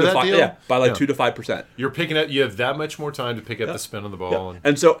level. Remember that deal? Yeah, by 2 to 5%. You're picking up. You have that much more time to pick up the spin on the ball. Yeah.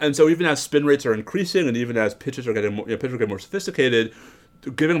 And so even as spin rates are increasing, and even as pitches are getting more sophisticated,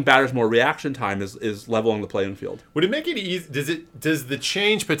 giving batters more reaction time is leveling the playing field. Would it make it easy? Does the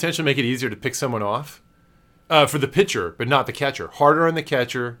change potentially make it easier to pick someone off for the pitcher, but not the catcher? Harder on the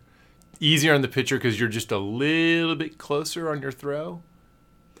catcher. Easier on the pitcher because you're just a little bit closer on your throw?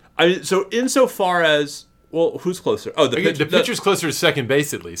 I mean, so insofar as, well, who's closer? Oh, the pitcher's closer to second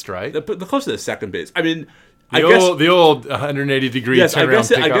base at least, right? The closer to second base. I mean, the old 180 degree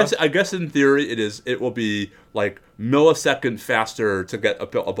turnaround. I guess in theory it will be like millisecond faster to get a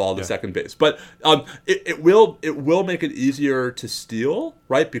ball to second base, but it will make it easier to steal,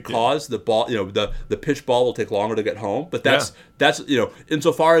 right? Because the ball, the pitch ball will take longer to get home. But that's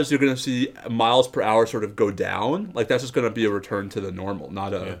insofar as you're going to see miles per hour sort of go down, like that's just going to be a return to the normal,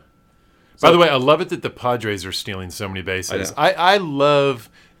 not a. Yeah. By the way, I love it that the Padres are stealing so many bases. I love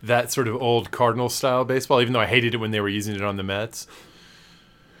that sort of old Cardinal-style baseball, even though I hated it when they were using it on the Mets.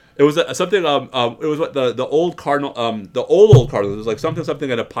 It was something. It was what the old Cardinal. The old Cardinal. It was like something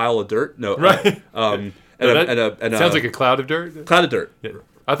in a pile of dirt. No, right. Sounds like a cloud of dirt. Cloud of dirt. Yeah.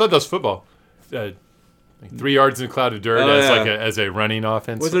 I thought that was football. Like 3 yards in a cloud of dirt as a running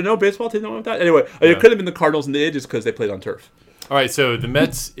offense. Was there no baseball team that went with that? Anyway, it could have been the Cardinals in the 80s because they played on turf. All right, so the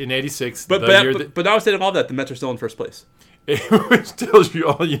Mets in '86. But now saying all that, the Mets are still in first place. Which tells you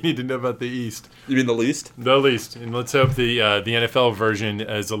all you need to know about the East. You mean the least? The least. And let's hope the NFL version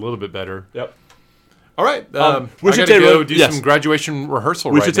is a little bit better. Yep. All right. We should go do some graduation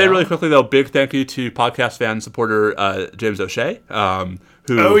rehearsal We should say really quickly, though, big thank you to podcast fan supporter James O'Shea.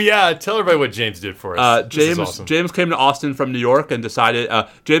 Who, tell everybody what James did for us. James came to Austin from New York and decided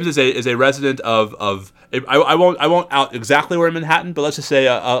James is a resident of I won't out exactly where in Manhattan, but let's just say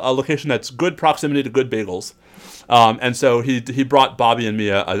a location that's good proximity to good bagels. And so he brought Bobby and me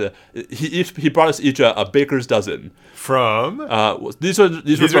he brought us each a baker's dozen from these are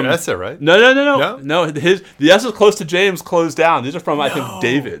from Essa, right? No. The Essa close to James closed down. These are from I think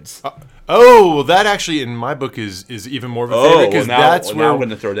David's. Well, that actually in my book is even more of a favorite because that's where I'm going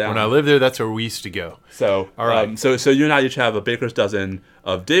to throw down. When I lived there, that's where we used to go. So all right, so you and I each have a baker's dozen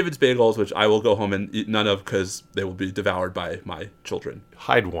of David's bagels, which I will go home and eat none of because they will be devoured by my children.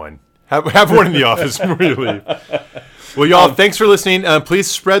 Hide one. Have one in the office before you leave. Well, y'all, thanks for listening. Please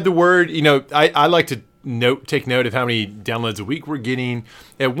spread the word. I like to take note of how many downloads a week we're getting.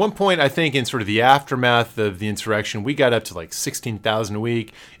 At one point, I think in sort of the aftermath of the insurrection, we got up to like 16,000 a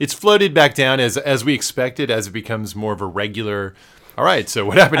week. It's floated back down as we expected as it becomes more of a regular. All right, so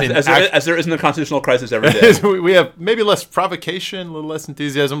what happened as there isn't a constitutional crisis every day? We have maybe less provocation, a little less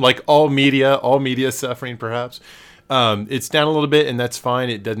enthusiasm, like all media suffering perhaps. It's down a little bit, and that's fine.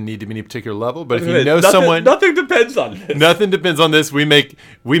 It doesn't need to be any particular level. But if you know nothing, someone, nothing depends on this. Nothing depends on this. We make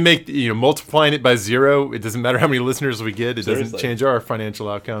multiplying it by 0. It doesn't matter how many listeners we get. It doesn't change our financial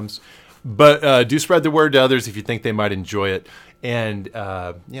outcomes. But do spread the word to others if you think they might enjoy it. And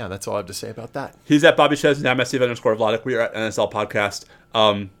that's all I have to say about that. He's at Bobby Shez and I'm at Steve_Vladeck. We are at NSL Podcast.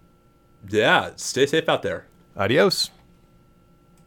 Stay safe out there. Adios.